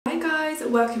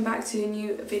guys, welcome back to a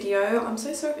new video. I'm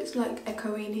so sorry if it's like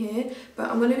echoing here, but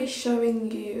I'm going to be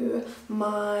showing you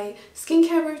my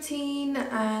skincare routine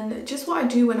and just what I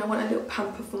do when I want a little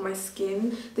pamper for my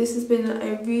skin. This has been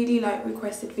a really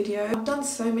requested video. I've done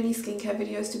so many skincare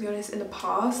videos, to be honest, in the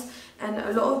past, and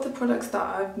a lot of the products that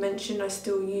I've mentioned I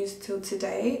still use till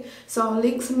today, so I'll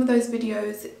link some of those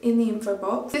videos in the info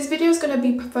box. This video is going to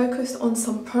be focused on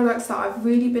some products that I've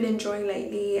really been enjoying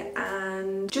lately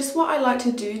and just what I like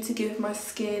to do to give my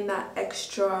skin that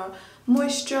extra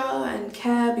moisture and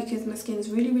care, because my skin is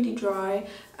really dry,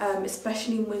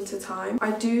 especially in winter time.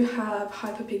 I do have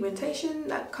hyperpigmentation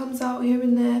that comes out here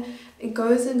and there. It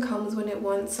goes and comes when it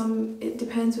wants. It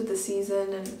depends with the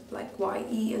season and like what I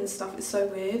eat and stuff. It's so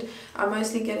weird. I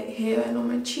mostly get it here and on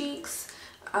my cheeks,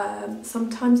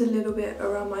 sometimes a little bit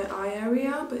around my eye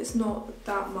area, but it's not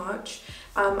that much.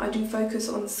 I do focus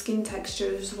on skin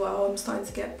texture as well. I'm starting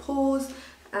to get pores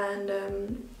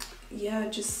and yeah,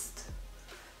 just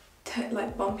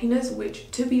like bumpiness, which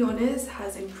to be honest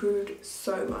has improved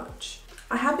so much.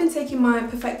 I have been taking my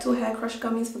Perfectil Hair Crush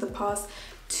Gummies for the past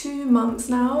 2 months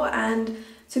now, and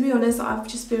to be honest, I've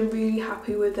just been really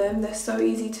happy with them. They're so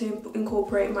easy to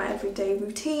incorporate in my everyday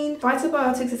routine.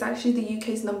 Vitobiotics is actually the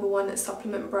UK's #1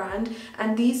 supplement brand,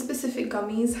 and these specific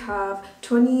gummies have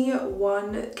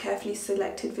 21 carefully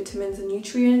selected vitamins and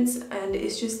nutrients, and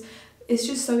it's just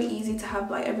so easy to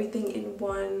have like everything in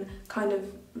one kind of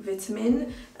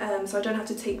vitamin, so I don't have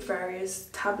to take various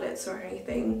tablets or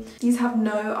anything. These have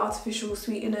no artificial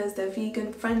sweeteners, they're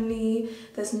vegan friendly,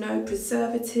 there's no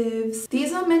preservatives.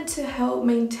 These are meant to help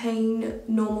maintain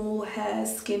normal hair,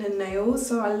 skin and nails,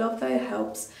 so I love that it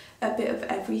helps a bit of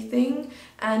everything.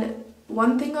 And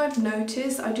one thing I've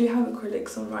noticed, I do have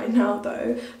acrylics on right now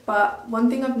though, but one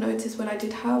thing I've noticed when I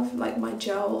did have like my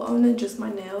gel on and just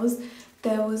my nails,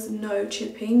 there was no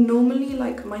chipping. Normally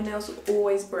like my nails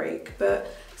always break,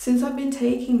 but since I've been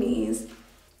taking these,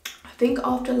 I think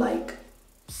after like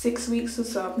 6 weeks or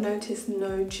so, I've noticed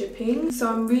no chipping. So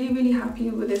I'm really happy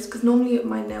with this, because normally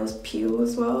my nails peel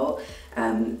as well.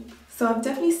 So I've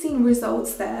definitely seen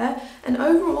results there, and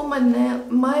overall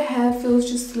my hair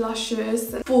feels just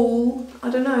luscious, full.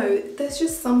 I don't know, there's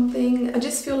just something, I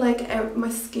just feel like my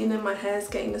skin and my hair is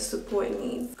getting the support it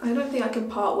needs. I don't think I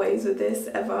can part ways with this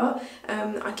ever.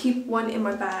 I keep one in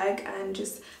my bag and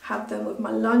just have them with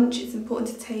my lunch. It's important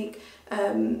to take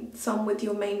some with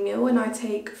your main meal, and I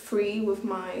take 3 with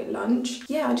my lunch.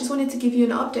 Yeah, I just wanted to give you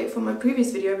an update from my previous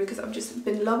video, because I've just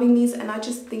been loving these, and I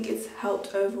just think it's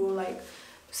helped overall. Like,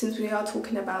 since we are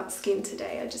talking about skin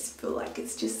today, I just feel like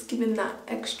it's just giving that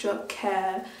extra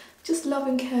care, just love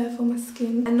and care for my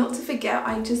skin. And not to forget,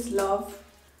 I just love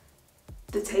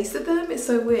the taste of them. It's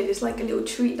so weird, it's like a little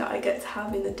treat that I get to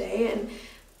have in the day, and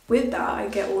with that I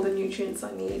get all the nutrients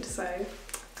I need. So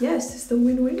yeah, it's just a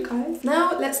win-win, guys.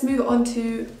 Now let's move on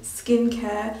to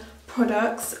skincare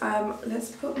products.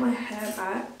 Let's put my hair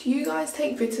back. Do you guys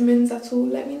take vitamins at all?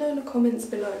 Let me know in the comments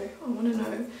below. I want to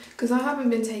know, because I haven't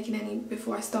been taking any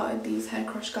before I started these hair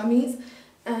crush gummies,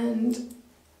 and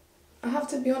I have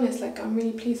to be honest, like, I'm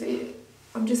really pleased.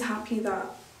 I'm just happy that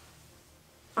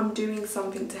I'm doing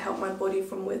something to help my body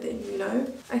from within, you know?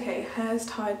 Okay, hair's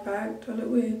tied back. Do I look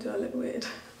weird? Do I look weird?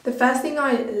 The first thing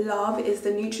I love is the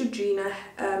Neutrogena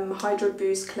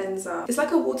hydroboost cleanser. It's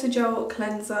like a water gel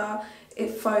cleanser.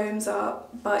 It foams up,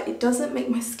 but it doesn't make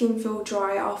my skin feel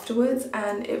dry afterwards,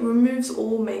 and it removes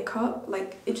all makeup.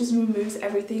 Like, it just removes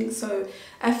everything so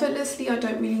effortlessly. I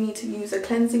don't really need to use a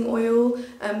cleansing oil.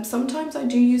 Sometimes I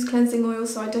do use cleansing oil,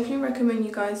 so I definitely recommend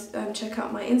you guys check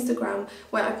out my Instagram,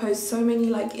 where I post so many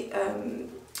like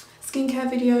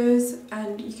skincare videos,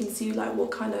 and you can see like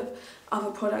what kind of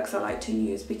other products I like to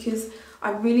use, because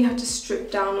I really have to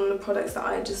strip down on the products that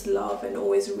I just love and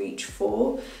always reach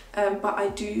for. But I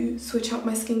do switch up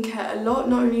my skincare a lot.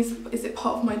 Not only is it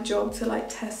part of my job to like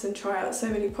test and try out so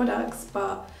many products,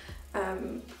 but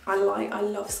I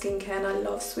love skincare, and I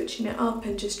love switching it up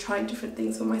and just trying different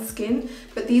things for my skin.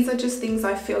 But these are just things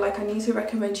I feel like I need to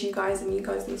recommend to you guys, and you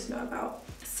guys need to know about.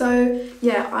 So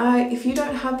yeah, if you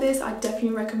don't have this, I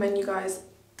definitely recommend you guys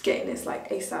getting this like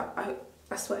ASAP.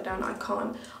 I swear down, I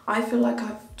can't. I feel like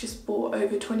I've just bought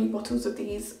over 20 bottles of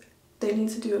these. They need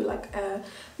to do like a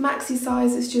maxi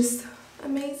size. It's just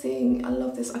amazing. I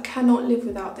love this. I cannot live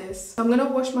without this. I'm gonna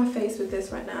wash my face with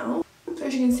this right now. So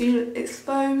as you can see, it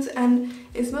foams and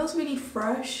it smells really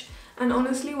fresh. And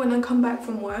honestly, when I come back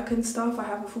from work and stuff, I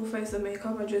have a full face of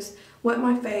makeup. I just wet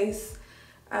my face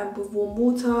with warm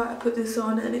water. I put this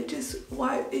on, and it just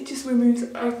removes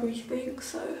everything.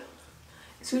 So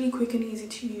it's really quick and easy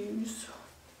to use.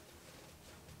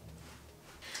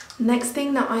 Next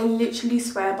thing that I literally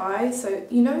swear by, so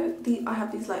you know, I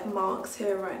have these like marks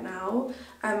here right now.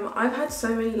 I've had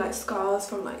so many like scars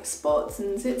from like spots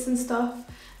and zits and stuff,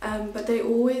 but I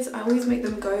always make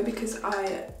them go because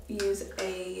I use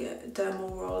a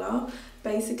dermal roller.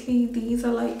 Basically these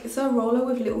are like, it's a roller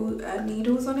with little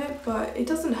needles on it, but it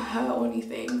doesn't hurt or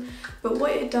anything. But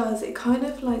what it does, it kind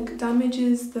of like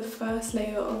damages the first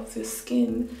layer of the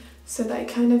skin, so that it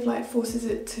kind of like forces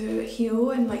it to heal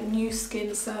and like new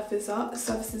skin surfaces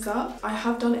up. I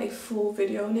have done a full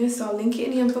video on this, so I'll link it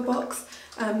in the info box.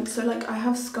 So like I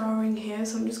have scarring here,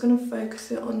 so I'm just going to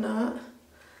focus it on that.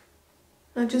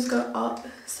 I just go up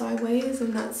sideways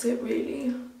and that's it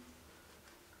really.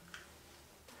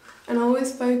 And I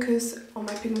always focus on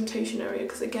my pigmentation area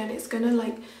because again it's going to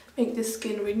like make the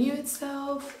skin renew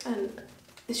itself, and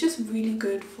it's just really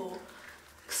good for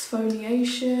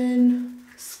exfoliation,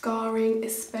 scarring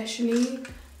especially,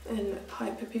 and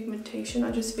hyperpigmentation.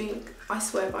 I just think, I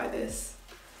swear by this,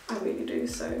 I really do.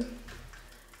 So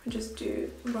I just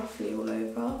do roughly all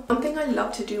over. One thing I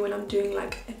love to do when I'm doing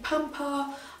like a pamper,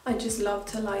 I just love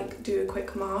to like do a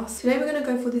quick mask. Today we're going to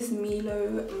go for this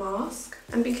Milu mask,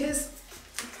 and because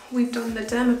we've done the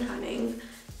dermaplaning,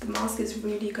 the mask is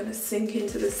really going to sink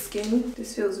into the skin.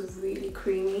 This feels really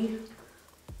creamy.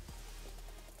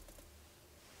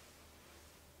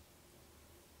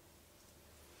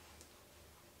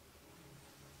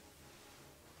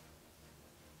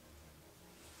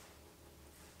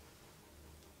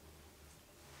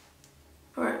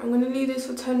 Alright, I'm going to leave this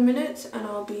for 10 minutes and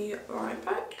I'll be right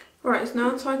back. Alright, it's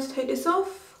now time to take this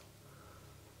off.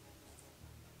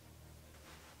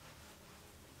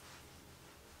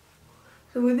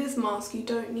 So with this mask, you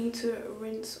don't need to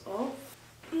rinse off.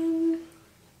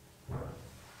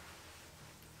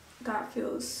 That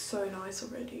feels so nice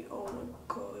already. Oh my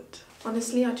god.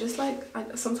 Honestly,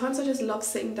 sometimes I just love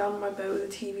sitting down on my bed with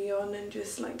the TV on and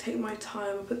just like take my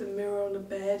time. I put the mirror on the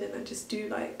bed and I just do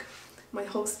like my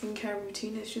whole skincare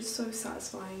routine. It's just so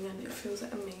satisfying and it feels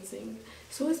amazing.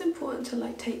 It's always important to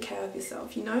like take care of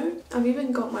yourself, you know? I've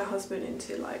even got my husband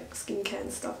into like skincare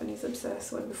and stuff and he's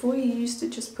obsessed. Like before he used to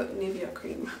just put Nivea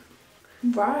cream.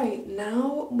 Right,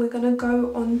 now we're gonna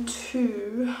go on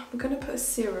to, we're gonna put a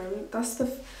serum.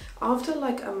 After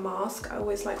like a mask, I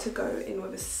always like to go in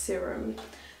with a serum.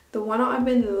 The one I've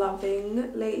been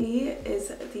loving lately is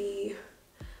the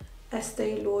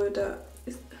Estee Lauder,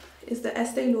 is the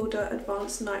Estee Lauder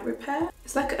Advanced Night Repair.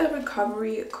 It's like a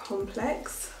recovery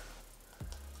complex.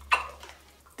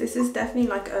 This is definitely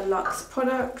like a luxe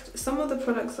product. Some of the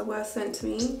products were sent to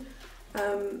me.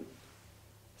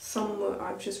 Some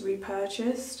I've just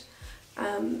repurchased.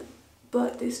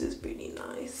 But this is really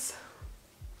nice.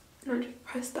 And I just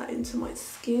press that into my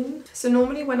skin. So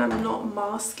normally when I'm not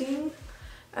masking,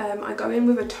 I go in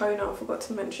with a toner. I forgot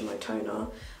to mention my toner.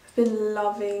 I've been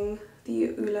loving the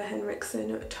Ole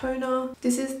Henriksen toner.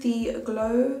 This is the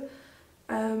Glow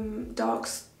Dark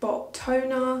Spot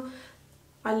toner.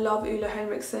 I love Ole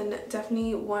Henriksen,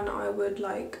 definitely one I would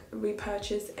like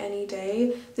repurchase any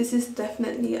day. This is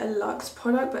definitely a luxe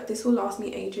product, but this will last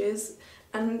me ages.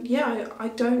 And yeah, I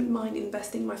don't mind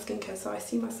investing in my skincare, so I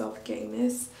see myself getting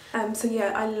this. So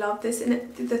yeah, I love this,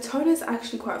 and the toner is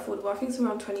actually quite affordable. I think it's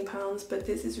around £20, but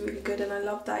this is really good, and I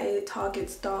love that it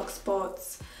targets dark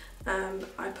spots.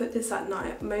 I put this at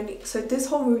night. So this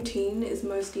whole routine is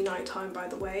mostly nighttime, by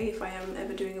the way, if I am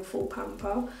ever doing a full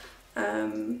pamper.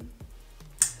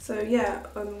 So yeah,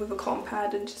 with a cotton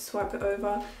pad and just swipe it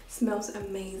over. It smells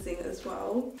amazing as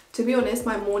well. To be honest,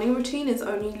 my morning routine is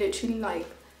only literally like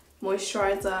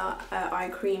moisturiser, eye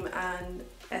cream and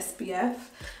SPF.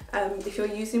 If you're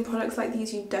using products like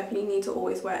these, you definitely need to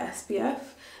always wear SPF.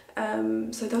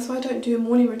 So that's why I don't do a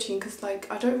morning routine, because like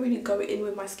I don't really go in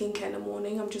with my skincare in the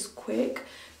morning. I'm just quick.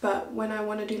 But when I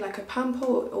want to do like a pamper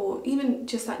or even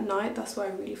just at night, that's why I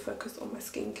really focus on my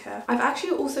skincare. I've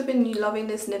actually also been loving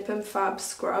this Nip and Fab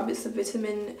scrub. It's a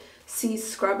vitamin C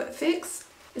scrub fix.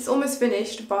 It's almost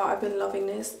finished, but I've been loving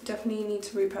this. Definitely need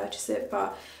to repurchase it,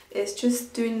 but it's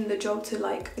just doing the job to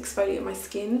like exfoliate my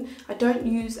skin. I don't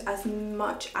use as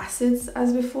much acids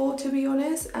as before, to be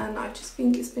honest, and I just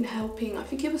think it's been helping. I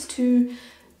think it was too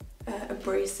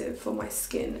abrasive for my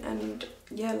skin, and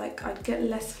yeah, like I'd get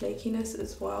less flakiness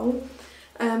as well.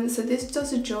 So this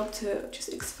does a job to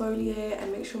just exfoliate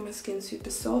and make sure my skin's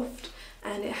super soft,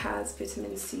 and it has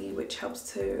vitamin C, which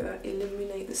helps to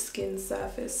illuminate the skin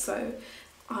surface. So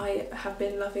I have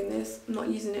been loving this. I'm not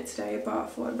using it today, but I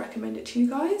thought I'd recommend it to you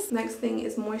guys. Next thing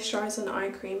is moisturiser and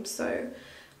eye cream. So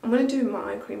I'm going to do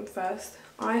my eye cream first.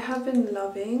 I have been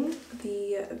loving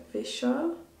the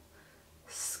Visha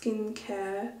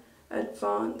Skincare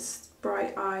Advanced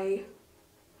Bright Eye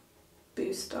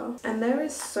booster. And there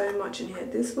is so much in here.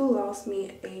 This will last me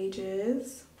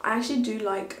ages. I actually do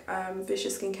like Visha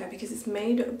skincare because it's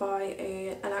made by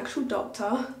an actual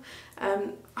doctor.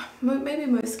 Maybe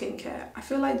most skincare. I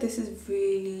feel like this is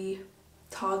really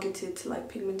targeted to like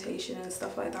pigmentation and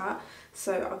stuff like that.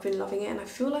 So I've been loving it, and I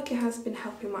feel like it has been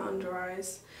helping my under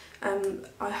eyes. I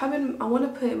want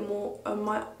to put it more on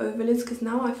my overlids because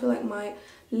now I feel like my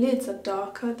lids are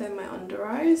darker than my under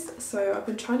eyes. So I've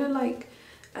been trying to like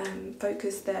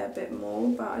focus there a bit more,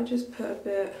 but I just put a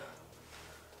bit.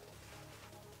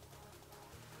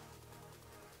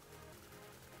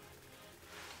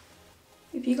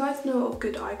 If you guys know of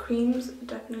good eye creams,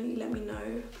 definitely let me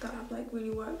know that have like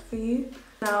really worked for you.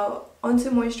 Now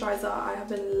onto moisturiser. I have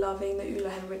been loving the Ole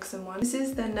Henriksen one. This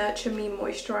is the Nurture Me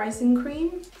Moisturising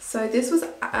Cream. So this was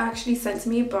actually sent to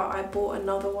me, but I bought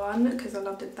another one because I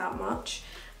loved it that much.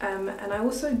 And I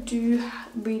also do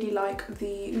really like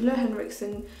the Ole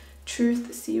Henriksen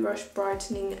Truth Sea Rush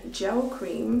Brightening Gel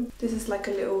Cream. This is like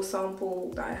a little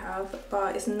sample that I have,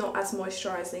 but it's not as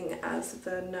moisturising as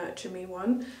the Nurture Me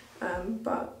one.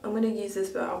 But I'm going to use this,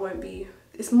 but I won't be...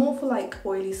 It's more for like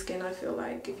oily skin, I feel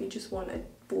like, if you just want a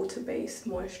water-based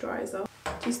moisturiser.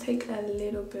 Just take a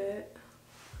little bit.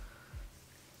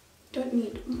 Don't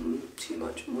need too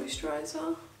much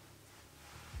moisturiser.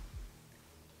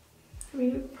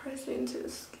 Really press it into the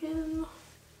skin.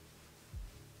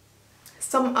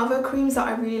 Some other creams that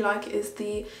I really like is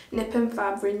the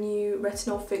Fab Renew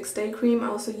Retinol Fix Day Cream. I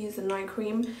also use the night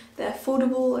cream. They're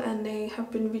affordable and they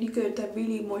have been really good. They're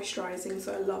really moisturising,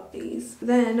 so I love these.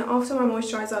 Then after my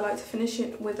moisturiser, I like to finish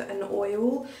it with an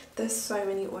oil. There's so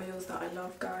many oils that I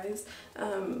love, guys.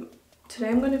 Today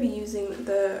I'm going to be using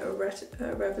the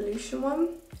Revolution one.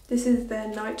 This is their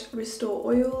Night Restore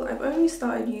Oil. I've only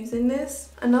started using this.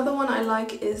 Another one I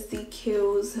like is the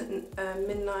Kiehl's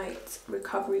Midnight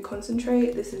Recovery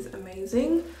Concentrate. This is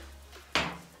amazing.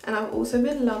 And I've also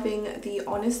been loving the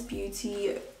Honest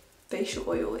Beauty Facial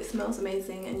Oil. It smells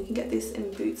amazing, and you can get this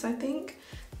in Boots, I think.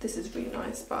 This is really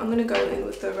nice, but I'm going to go in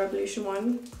with the Revolution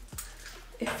one.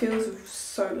 It feels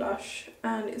so lush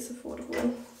and it's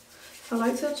affordable. I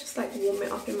like to just like warm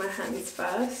it up in my hands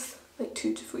first, like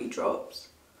 2 to 3 drops.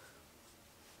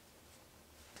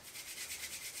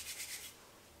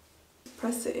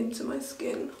 Press it into my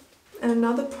skin. And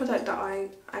another product that I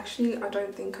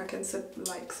don't think I can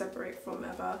separate from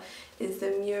ever is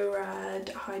the Murad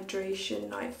Hydration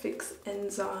Night Fix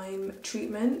Enzyme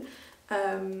Treatment.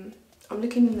 I'm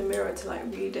looking in the mirror to like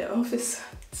read it off.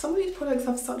 Some of these products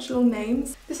have such long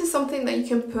names. This is something that you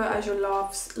can put as your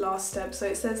last step. So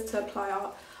it says to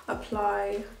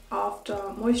apply after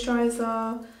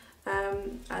moisturiser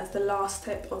as the last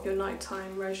step of your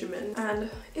nighttime regimen,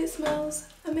 and it smells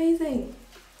amazing.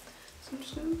 So I'm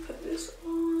just going to put this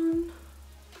on.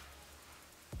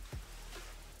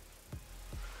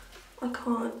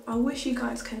 I wish you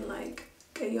guys can like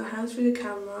get your hands through the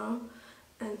camera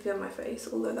and feel my face,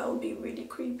 although that would be really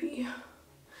creepy.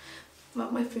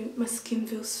 But my skin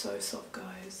feels so soft,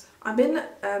 guys. I've been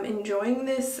enjoying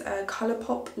this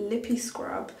Colourpop Lippy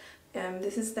Scrub.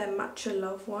 This is their Matcha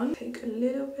Love one. Take a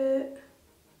little bit.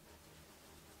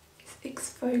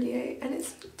 Exfoliate, and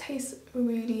it tastes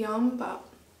really yum, but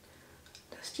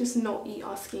let's just not eat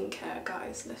our skincare,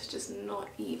 guys. Let's just not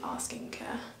eat our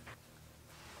skincare.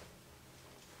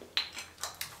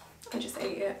 I just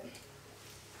ate it.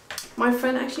 My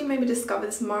friend actually made me discover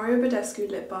this Badescu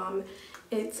lip balm.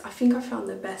 I think I found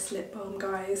the best lip balm,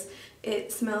 guys.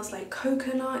 It smells like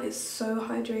coconut. It's so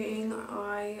hydrating.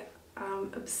 I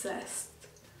am obsessed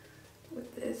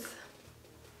with this.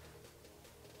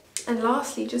 And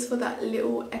lastly, just for that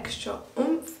little extra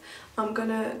oomph, I'm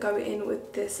gonna go in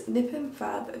with this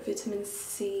Fab Vitamin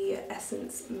C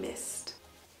Essence Mist.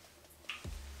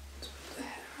 Just put the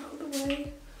hair out of the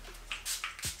way.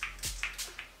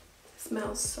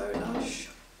 Smells so lush.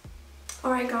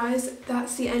 Alright guys,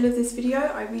 that's the end of this video.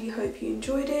 I really hope you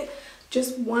enjoyed it.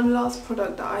 Just one last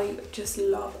product that I just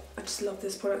love. I just love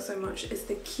this product so much. It's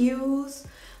the Kiehl's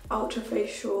Ultra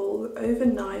Facial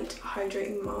Overnight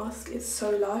Hydrating Mask. It's so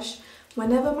lush.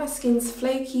 Whenever my skin's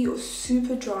flaky or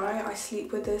super dry, I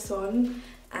sleep with this on,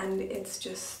 and it's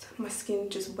just, my skin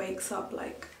just wakes up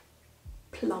like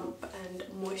plump and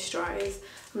moisturized.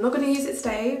 I'm not going to use it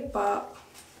today, but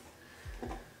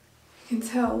you can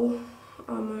tell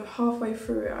I'm halfway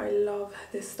through it. I love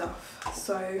this stuff,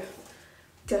 so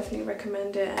definitely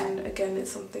recommend it. And again,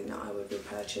 it's something that I would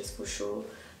repurchase for sure.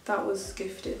 That was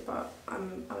gifted, but I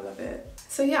love it.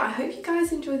 So yeah, I hope you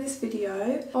guys enjoyed this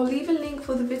video. I'll leave a link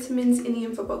for the vitamins in the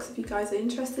info box if you guys are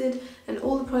interested, and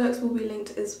all the products will be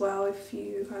linked as well if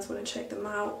you guys want to check them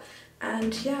out.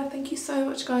 And yeah, thank you so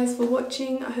much guys for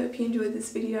watching. I hope you enjoyed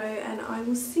this video and I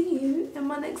will see you in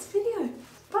my next video.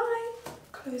 Bye!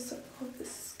 Close up of the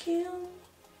skin.